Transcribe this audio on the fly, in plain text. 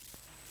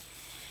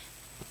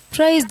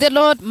Praise the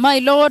Lord, my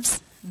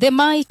lords, the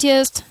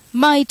mightiest,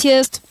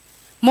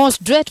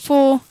 most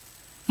dreadful,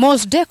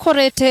 most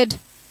decorated,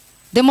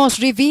 the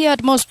most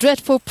revered, most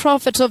dreadful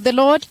prophets of the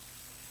Lord.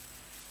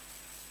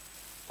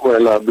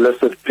 Well,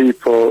 blessed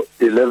people,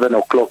 11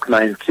 o'clock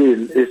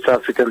 19 East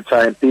African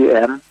time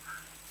PM.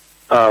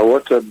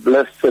 What a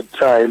blessed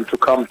time to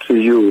come to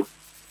you.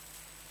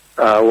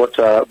 What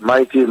a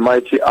mighty,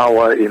 mighty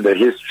hour in the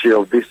history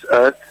of this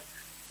earth,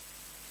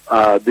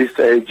 this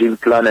aging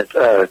planet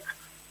Earth.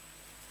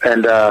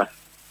 And the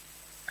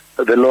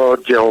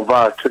Lord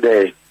Jehovah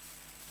today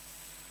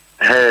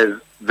has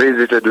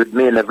visited with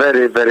me in a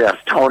very, very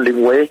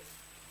astounding way.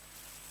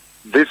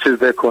 This is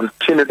the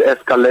continued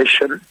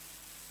escalation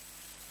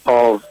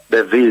of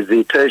the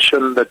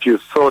visitation that you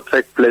saw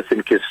take place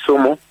in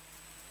Kisumu,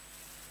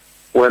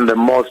 when the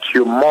most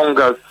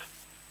humongous,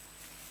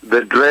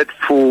 the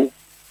dreadful,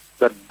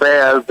 that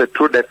bears the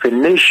true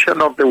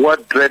definition of the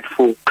word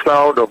dreadful,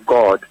 cloud of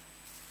God,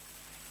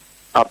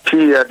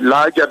 appeared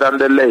larger than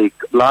the lake,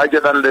 larger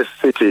than the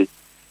city,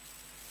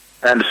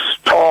 and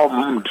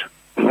stormed,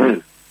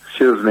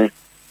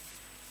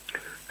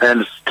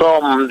 and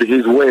stormed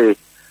his way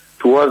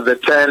towards the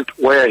tent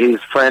where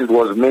his friend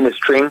was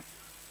ministering.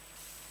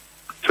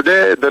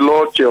 Today, the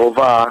Lord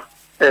Jehovah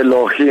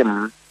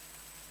Elohim,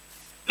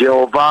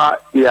 Jehovah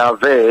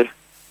Yahweh,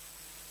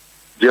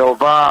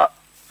 Jehovah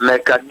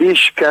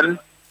Mekadishkan,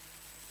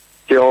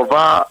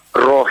 Jehovah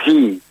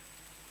Rohi,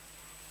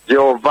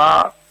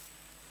 Jehovah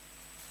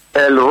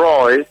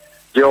Elroy,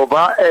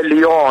 Jehovah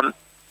Elion,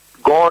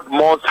 God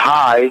Most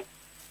High,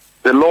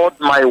 the Lord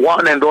my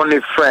one and only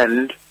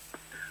friend.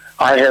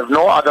 I have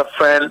no other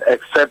friend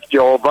except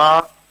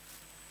Jehovah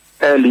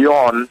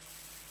Elion,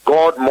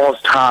 God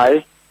Most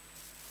High.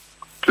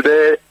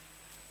 Today,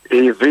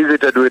 he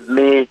visited with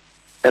me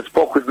and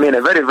spoke with me in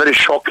a very, very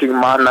shocking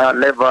manner,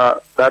 never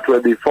that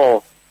way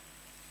before.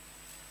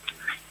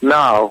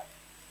 Now,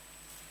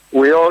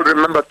 we all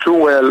remember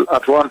too well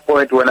at one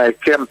point when I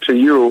came to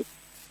you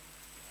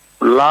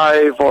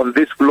live on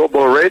this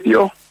global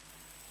radio,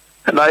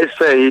 and I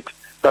said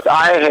that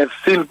I have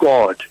seen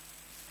God.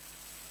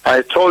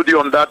 I told you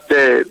on that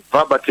day,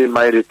 verbatim,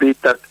 I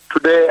repeat that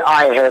today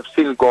I have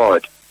seen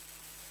God.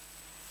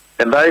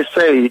 And I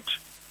said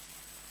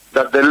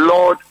that the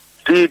Lord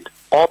did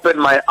open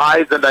my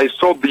eyes and I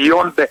saw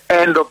beyond the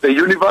end of the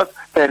universe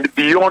and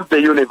beyond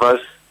the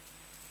universe,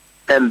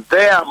 and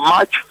there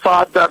much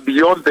farther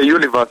beyond the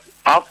universe,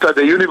 after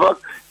the universe,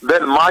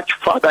 then much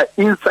farther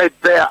inside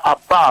there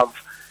above,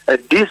 a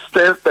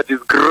distance that is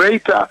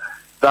greater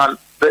than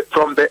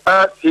from the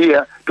earth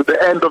here to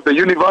the end of the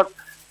universe,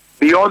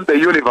 beyond the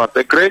universe,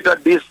 a greater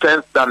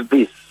distance than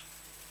this.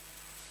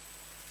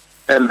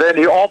 And then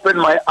he opened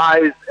my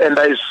eyes and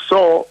I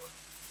saw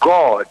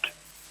God.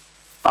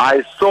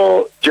 I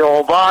saw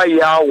Jehovah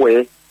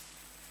Yahweh.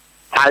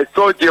 I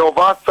saw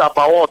Jehovah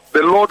Sabaoth,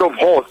 the Lord of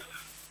hosts.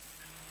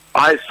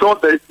 I saw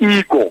the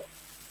eagle.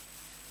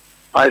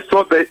 I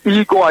saw the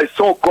eagle. I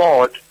saw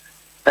God.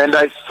 And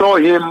I saw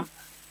him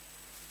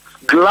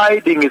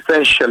gliding,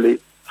 essentially,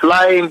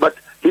 flying, but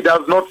he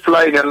does not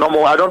fly in a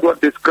normal. I don't want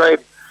to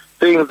describe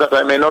things that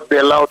I may not be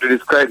allowed to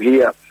describe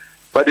here.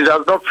 But he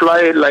does not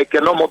fly like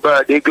a normal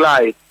bird. He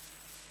glides.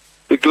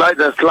 He glides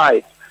and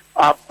slides.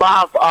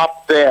 Above,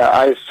 up there,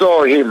 I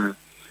saw him.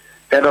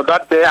 And on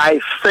that day, I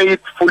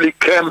faithfully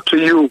came to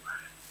you,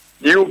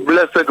 you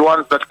blessed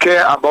ones that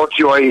care about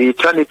your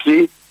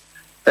eternity.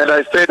 And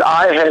I said,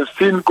 I have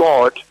seen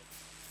God.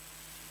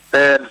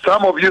 And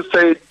some of you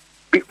said,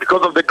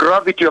 because of the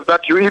gravity of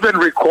that, you even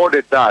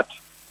recorded that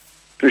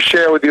to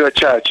share with your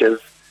churches.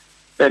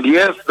 And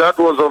yes, that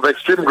was of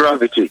extreme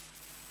gravity.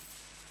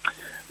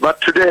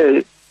 But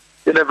today,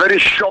 in a very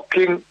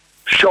shocking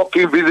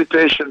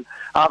visitation,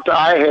 after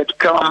I had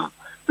come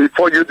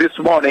before you this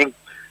morning,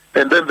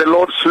 and then the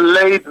Lord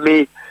slayed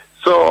me,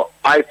 so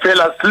I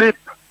fell asleep.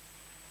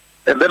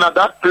 And then at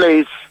that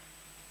place,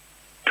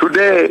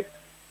 today,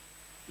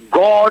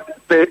 God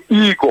the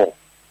eagle,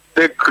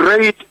 the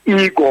great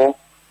eagle,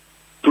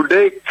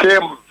 today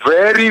came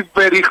very,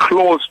 very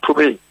close to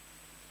me.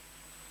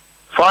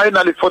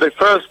 Finally, for the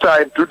first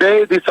time,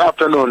 today, this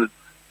afternoon,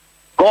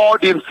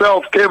 God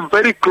himself came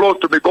very close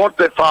to me, God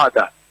the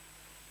Father.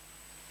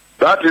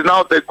 That is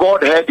now the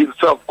Godhead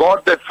himself,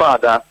 God the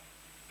Father,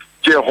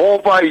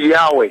 Jehovah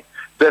Yahweh,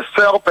 the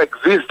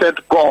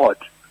self-existent God.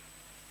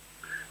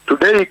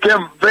 Today he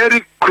came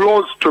very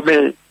close to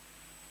me,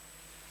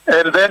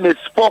 and then he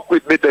spoke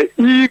with me. The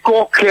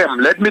ego came.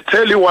 Let me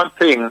tell you one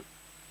thing.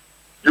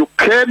 You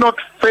cannot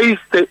face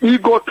the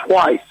ego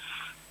twice.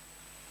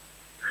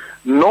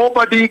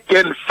 Nobody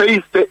can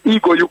face the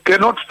ego. You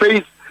cannot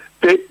face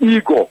the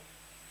ego.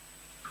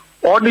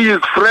 Only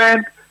his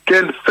friend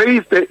can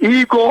face the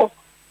ego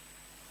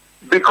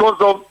because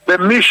of the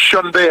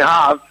mission they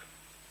have,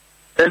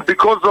 and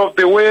because of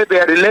the way they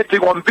are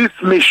relating on this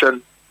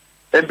mission,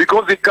 and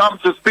because he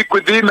comes to speak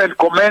with him and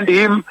commend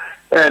him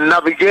and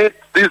navigate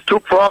these two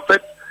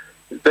prophets,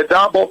 the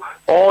double,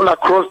 all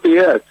across the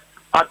earth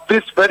at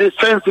this very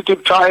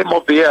sensitive time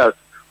of the earth.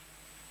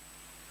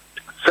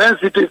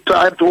 Sensitive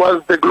time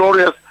towards the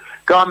glorious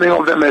coming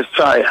of the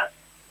Messiah.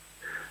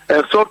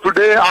 And so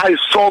today I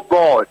saw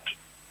God.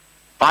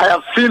 I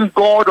have seen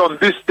God on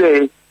this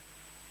day.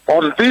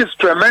 On this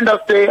tremendous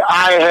day,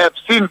 I have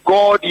seen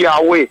God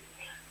Yahweh,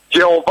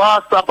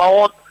 Jehovah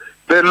Sabaoth,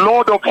 the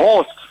Lord of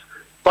hosts.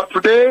 But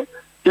today,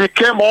 he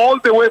came all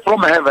the way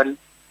from heaven.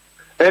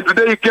 And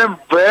today he came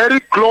very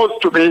close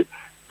to me,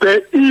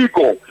 the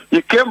eagle.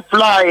 He came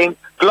flying,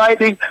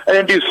 gliding,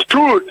 and he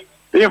stood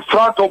in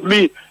front of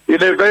me. He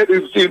stood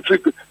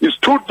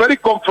very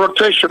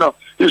confrontational.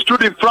 He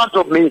stood in front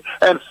of me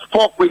and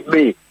spoke with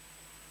me.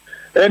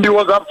 And he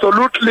was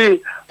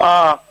absolutely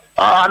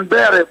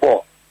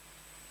unbearable.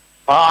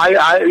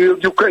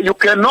 You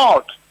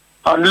cannot,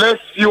 unless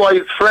you are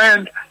his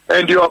friend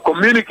and you are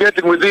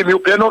communicating with him, you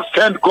cannot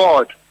stand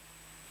God.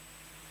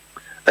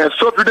 And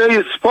so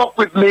today he spoke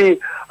with me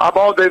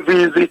about the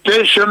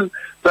visitation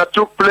that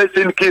took place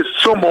in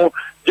Kisumu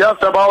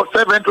just about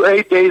 7 to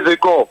 8 days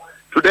ago.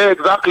 Today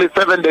exactly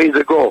 7 days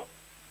ago.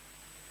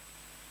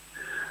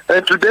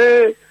 And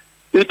today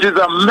it is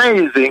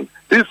amazing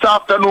this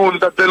afternoon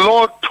that the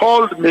Lord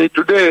told me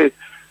today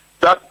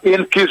that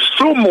in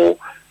Kisumu,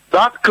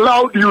 that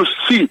cloud you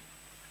see,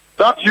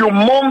 that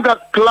humongous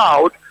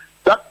cloud,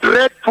 that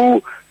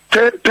dreadful,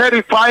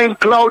 terrifying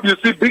cloud you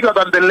see bigger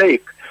than the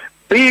lake,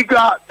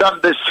 bigger than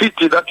the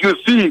city that you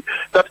see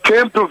that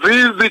came to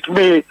visit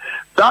me,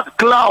 that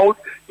cloud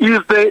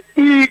is the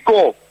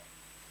eagle.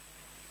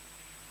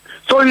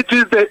 So it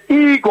is the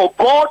eagle,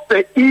 God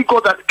the eagle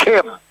that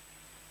came.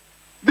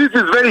 This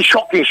is very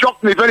shocking,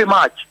 shocked me very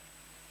much.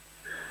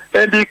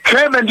 And he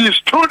came and he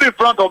stood in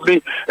front of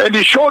me and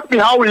he showed me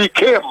how he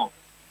came.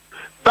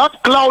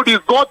 That cloud is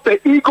God the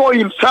eagle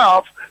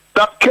himself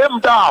that came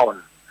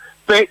down.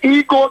 The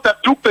eagle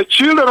that took the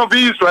children of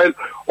Israel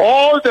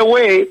all the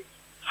way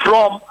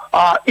from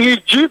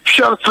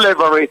Egyptian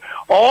slavery,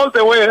 all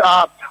the way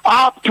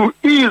up to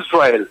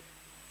Israel,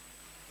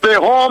 the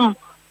home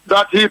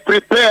that he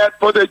prepared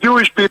for the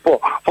Jewish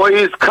people, for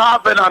his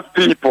covenant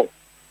people.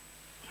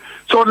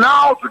 So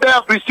now today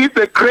I've received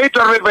a greater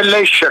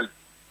revelation.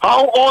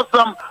 How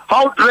awesome,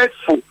 how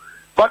dreadful.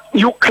 But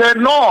you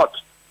cannot,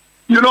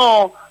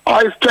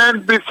 I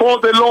stand before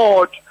the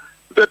Lord.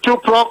 The two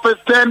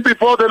prophets stand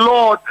before the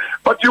Lord,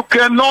 but you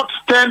cannot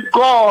stand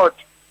God.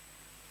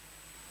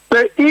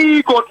 The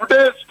eagle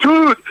today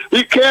stood.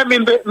 He came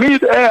in the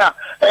mid-air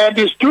and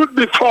he stood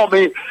before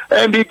me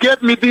and he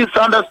gave me this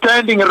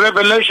understanding and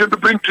revelation to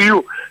bring to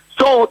you.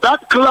 So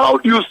that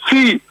cloud you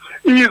see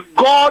is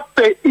God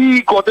the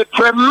eagle, the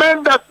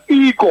tremendous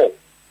eagle,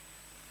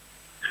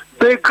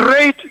 the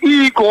great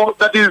eagle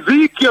that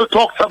Ezekiel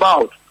talks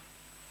about.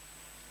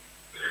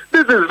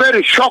 This is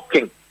very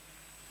shocking.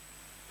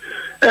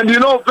 And you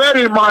know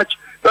very much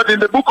that in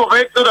the book of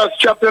Exodus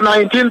chapter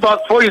 19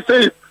 verse 4 he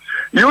says,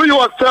 you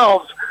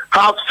yourselves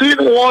have seen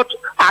what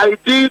I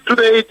did to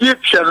the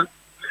Egyptians,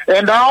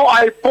 and how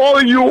I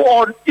bore you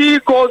on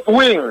eagle's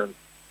wings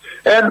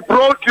and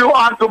brought you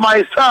unto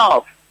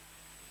myself.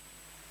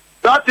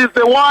 That is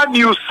the one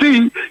you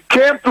see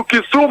came to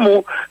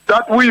Kisumu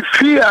that we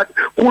feared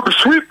would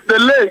sweep the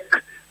lake.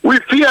 We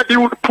feared he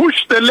would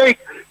push the lake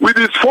with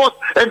his force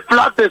and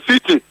flood the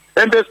city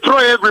and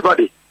destroy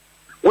everybody.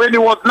 When he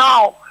was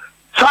now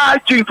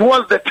charging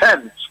towards the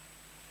tent.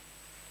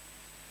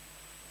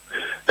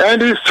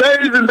 And he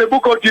says in the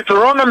book of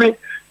Deuteronomy,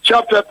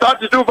 chapter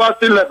 32, verse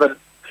 11,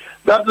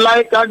 that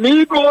like an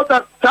eagle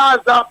that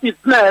stirs up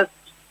its nest,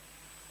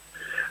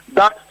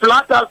 that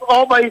flutters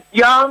over its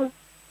young,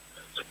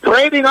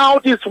 spreading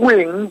out its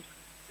wings,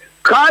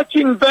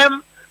 catching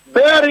them,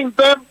 bearing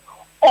them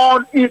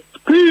on its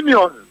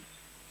pinions.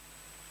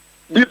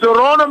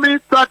 Deuteronomy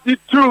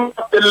 32,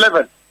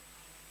 11.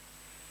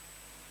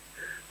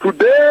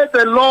 Today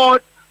the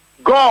Lord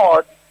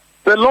God,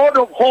 the Lord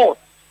of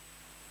hosts,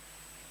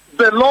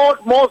 the Lord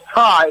Most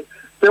High,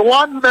 the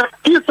one that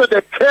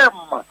Melchizedek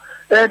came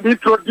and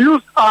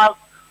introduced us,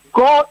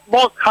 God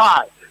Most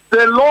High,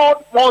 the Lord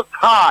Most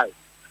High.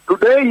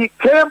 Today he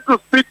came to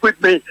speak with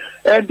me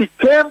and he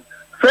came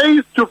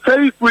face to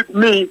face with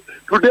me.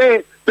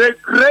 Today the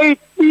great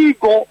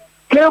eagle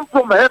came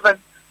from heaven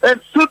and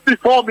stood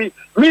before me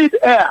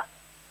mid-air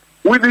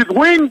with his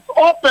wings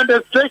opened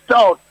and stretched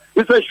out.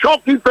 It's a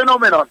shocking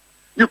phenomenon.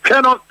 You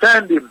cannot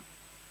stand him.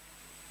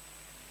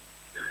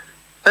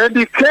 And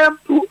he came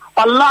to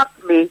alert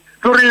me,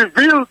 to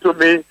reveal to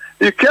me,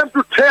 he came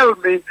to tell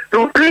me,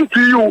 to bring to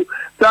you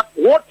that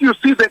what you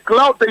see, the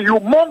cloud, the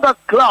humongous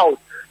cloud,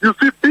 you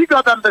see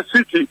bigger than the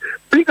city,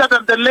 bigger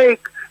than the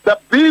lake,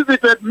 that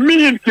visited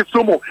me in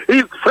Kisumu,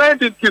 his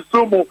friend in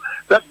Kisumu,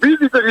 that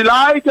visited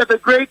Elijah, the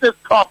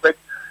greatest prophet,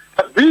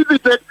 that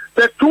visited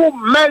the two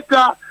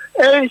mega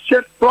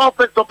ancient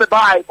prophets of the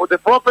Bible, the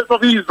prophets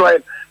of Israel.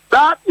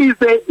 That is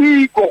the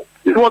eagle.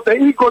 It was the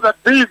eagle that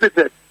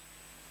visited.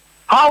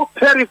 How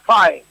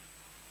terrifying,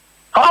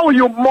 how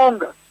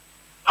humongous,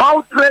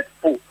 how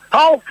dreadful,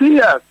 how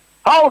fierce,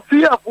 how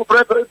fearful,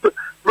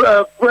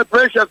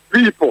 precious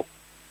people.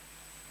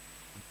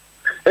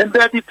 And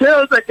their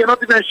details I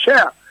cannot even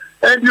share.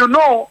 And you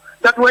know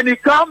that when he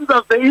comes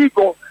as the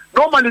eagle,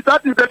 normally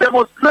that is a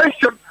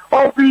demonstration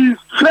of his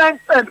strength.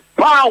 strength and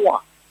power.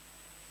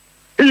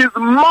 His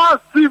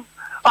massive,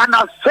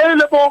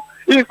 unassailable,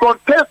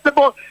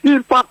 incontestable,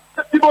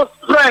 imperceptible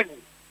strength.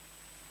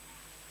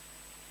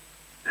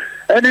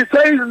 And he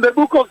says in the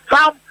book of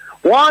Psalm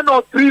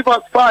 103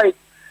 verse 5,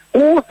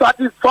 who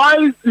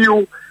satisfies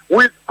you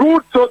with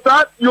good so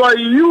that your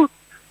youth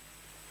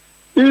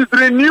is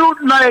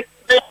renewed like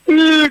the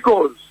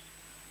eagles.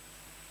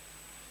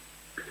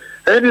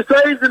 And he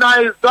says in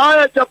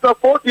Isaiah chapter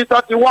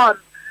 40:31,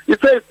 he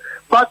says,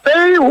 but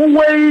they who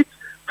wait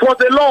for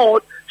the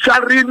Lord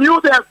shall renew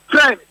their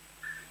strength.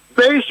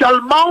 They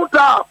shall mount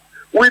up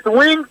with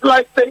wings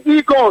like the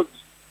eagles.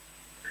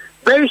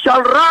 They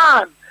shall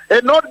run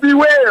and not be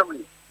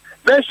weary.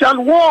 They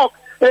shall walk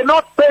and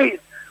not faint.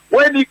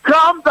 When he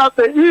comes as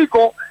the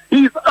eagle,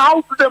 he is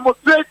out to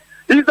demonstrate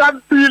his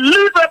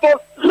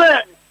unbelievable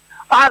strength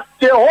as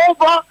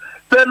Jehovah,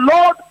 the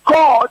Lord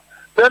God,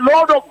 the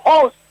Lord of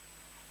hosts.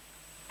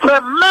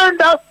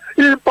 Tremendous,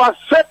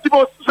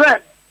 imperceptible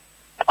strength,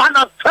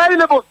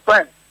 unassailable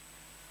strength.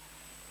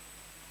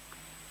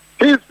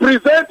 He is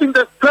presenting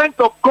the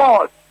strength of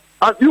God,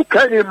 as you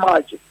can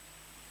imagine.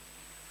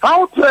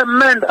 How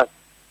tremendous,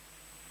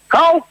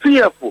 how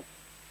fearful.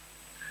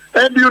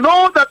 And you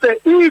know that the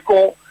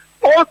eagle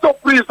also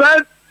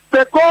presents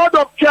the God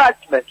of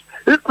judgment.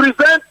 It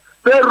presents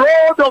the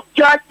rod of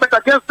judgment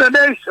against the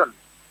nation.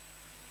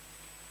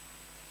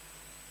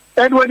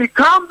 And when he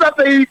comes as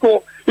the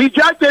eagle, he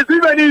judges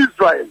even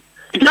Israel.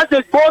 He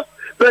judges both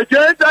the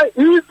Gentile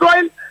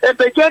Israel and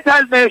the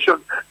Gentile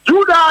nation.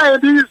 Judah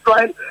and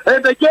Israel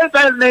and the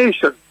Gentile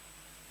nation.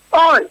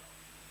 All right.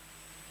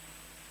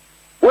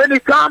 When he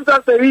comes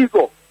as the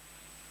eagle.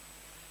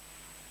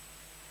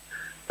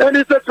 And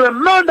it's a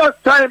tremendous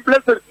time,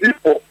 blessed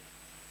people.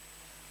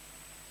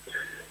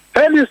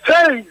 And he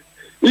says,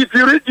 if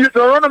you read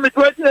Deuteronomy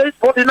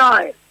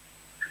 28:49,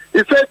 he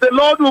says, the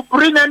Lord will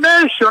bring a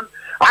nation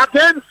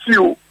against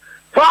you,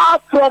 far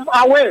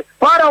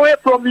away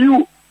from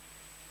you,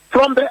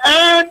 from the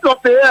end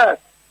of the earth,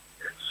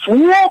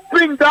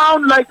 swooping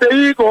down like the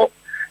eagle,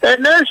 a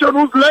nation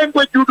whose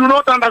language you do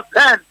not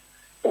understand.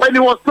 When he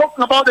was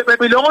talking about the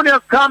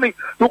Babylonians coming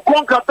to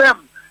conquer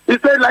them, he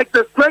said, like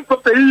the strength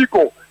of the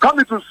eagle,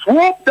 coming to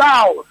swoop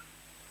down.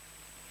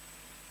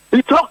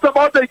 He talks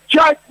about the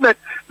judgment,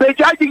 the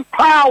judging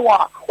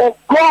power of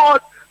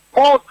God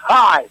Most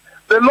High,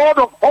 the Lord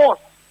of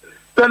hosts,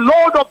 the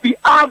Lord of the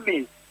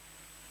armies.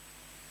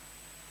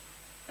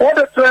 What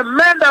a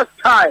tremendous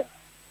time.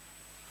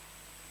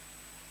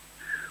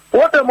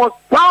 What a most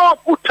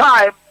powerful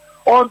time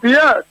on the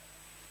earth.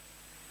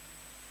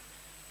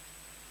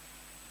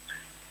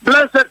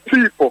 Blessed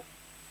people.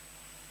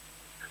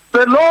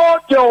 The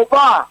Lord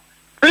Jehovah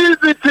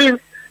visiting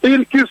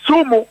in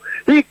Kisumu,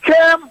 he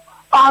came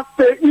as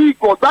the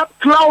eagle. That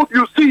cloud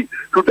you see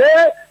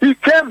today, he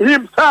came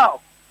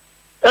himself.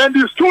 And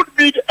he stood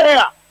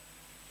mid-air.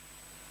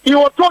 He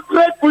was so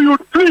dreadful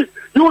you'd flee,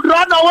 you'd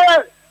run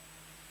away.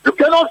 You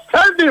cannot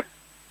stand him.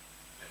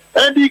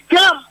 And he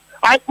came,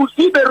 I could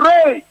see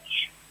the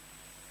rage.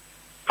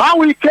 How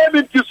he came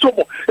in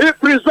Kisumu. He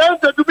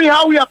presented to me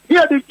how he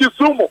appeared in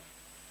Kisumu.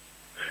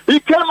 He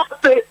came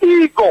as the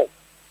eagle.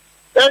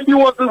 And he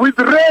was with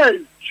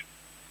rage.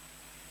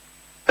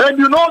 And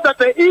you know that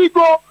the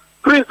eagle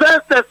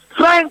presents the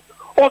strength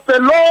of the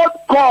Lord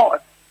God,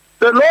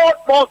 the Lord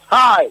Most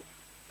High,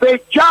 the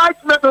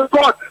judgment of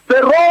God,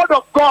 the rod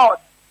of God,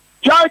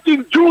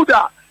 judging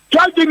Judah,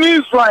 judging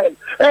Israel,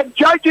 and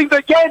judging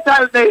the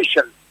Gentile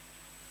nation.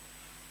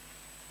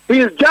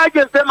 He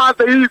judges them as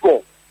the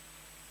eagle.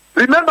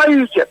 Remember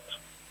Egypt.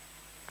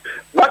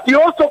 But he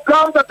also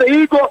comes as the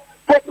eagle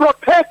for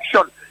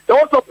protection. He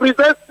also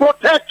presents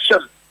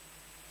protection.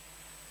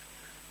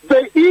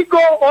 The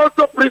eagle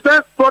also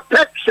presents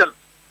protection.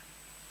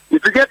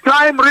 If you get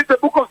time, read the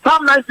book of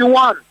Psalm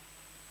 91.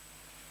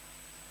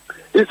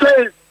 He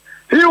says,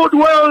 he who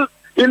dwells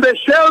in the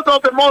shelter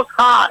of the Most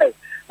High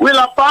will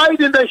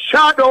abide in the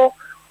shadow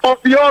of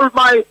the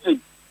Almighty.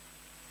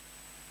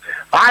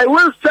 I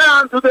will say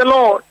unto the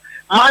Lord,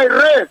 my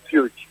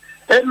refuge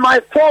and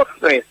my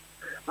fortress,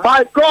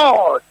 my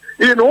God,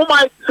 in whom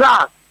I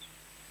trust.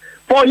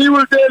 For he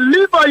will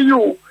deliver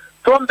you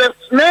from the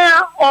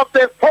snare of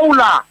the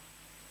fowler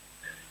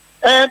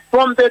and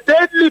from the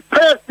deadly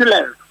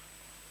pestilence.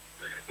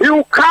 He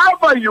will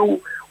cover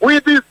you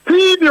with his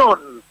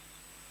pinions,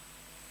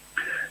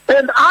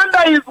 and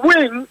under his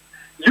wings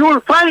you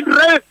will find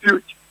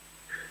refuge.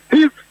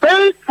 His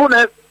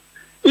faithfulness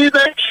is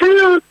a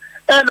shield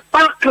and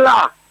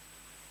buckler.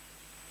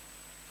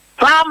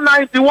 Psalm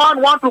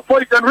 91, 1-4,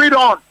 you can read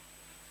on.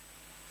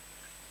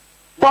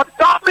 But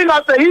coming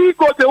as the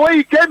eagle, the way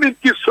he came in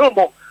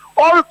Kisumu,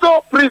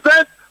 also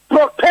presents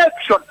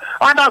protection,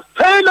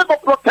 unassailable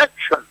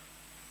protection.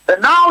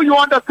 And now you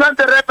understand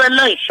the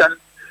revelation.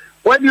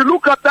 When you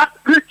look at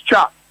that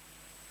picture,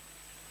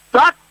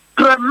 that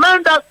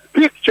tremendous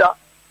picture,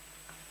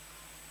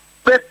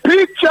 the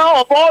picture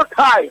of all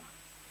time,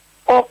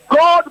 of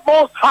God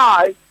Most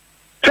High,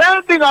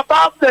 standing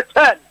above the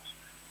tent,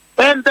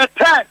 and the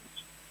tent,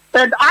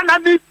 and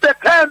underneath the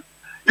tent,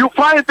 you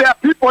find there are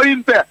people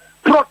in there,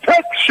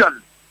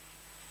 protection.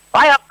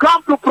 I have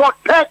come to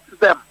protect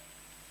them.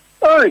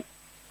 Hey.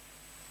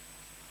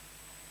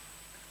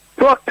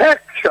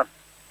 Protection.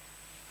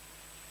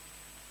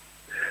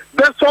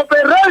 The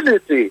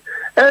sovereignty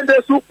and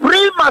the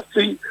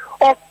supremacy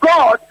of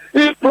God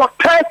is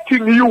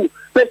protecting you,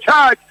 the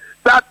church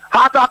that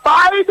has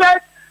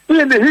abided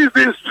in his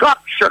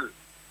instruction,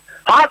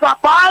 has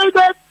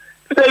abided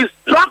in the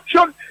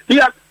instruction he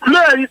has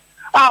placed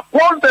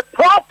upon the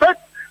prophets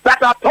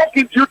that are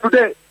talking to you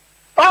today.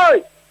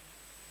 Hey!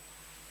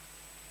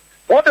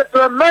 What a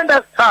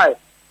tremendous time.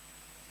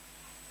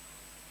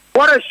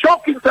 What a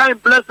shocking time,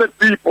 blessed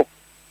people.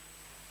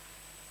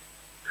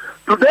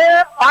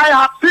 Today I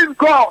have seen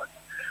God.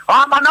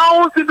 I'm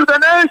announcing to the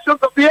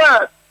nations of the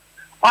earth.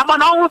 I'm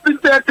announcing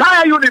to the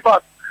entire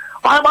universe.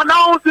 I'm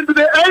announcing to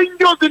the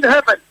angels in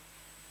heaven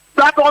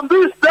that on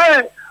this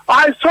day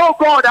I saw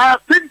God. I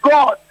have seen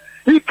God.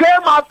 He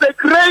came as a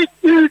great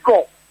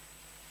eagle.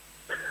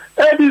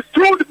 And he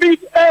stood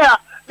mid-air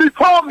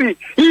before me.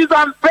 He is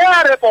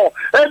unbearable.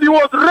 And he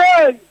was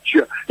rage.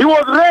 He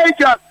was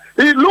raging.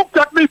 He looked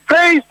at me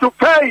face to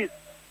face.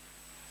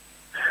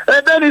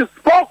 And then he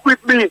spoke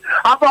with me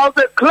about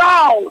the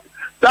cloud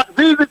that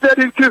visited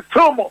in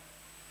Kisumu.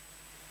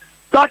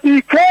 That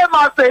he came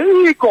as the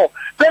eagle.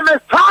 The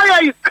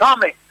Messiah is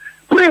coming.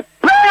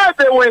 Prepare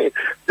the way.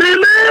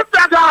 Believe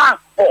the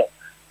gospel.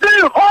 Be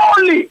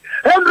holy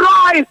and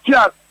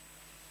righteous.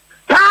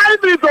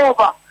 Time is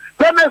over.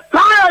 The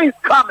Messiah is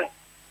coming.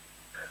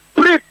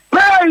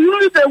 Prepare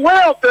ye the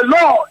way of the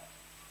Lord.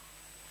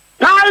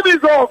 Time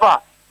is over.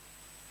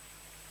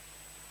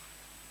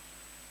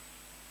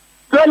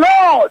 The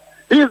Lord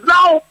is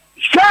now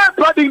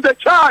shepherding the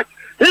church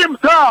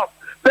himself.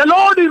 The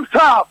Lord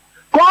himself,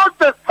 God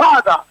the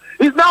Father,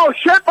 is now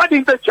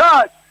shepherding the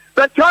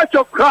church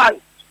of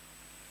Christ.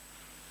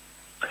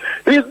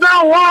 He's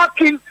now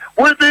working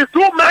with the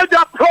two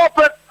major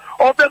prophets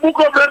of the book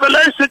of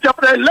Revelation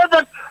chapter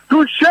 11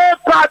 to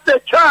shepherd the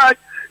church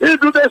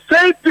into the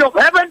safety of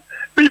heaven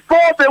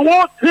before the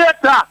war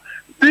theater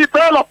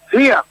develops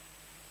here.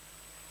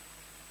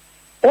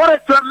 What a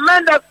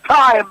tremendous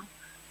time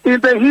in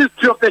the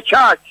history of the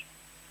church.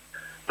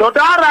 Toda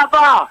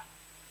Rabah,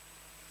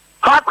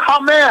 Hat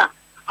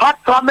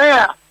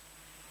Sameach,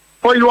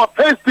 for your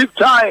festive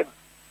time.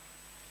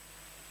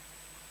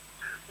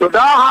 Toda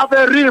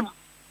Haverim,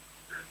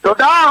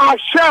 Toda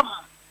Hashem,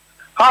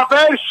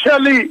 Haver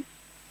Sheli.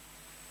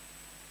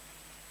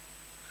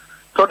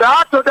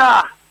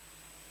 Toda,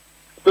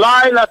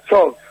 Laila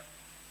Tov,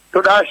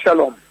 Toda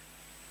Shalom.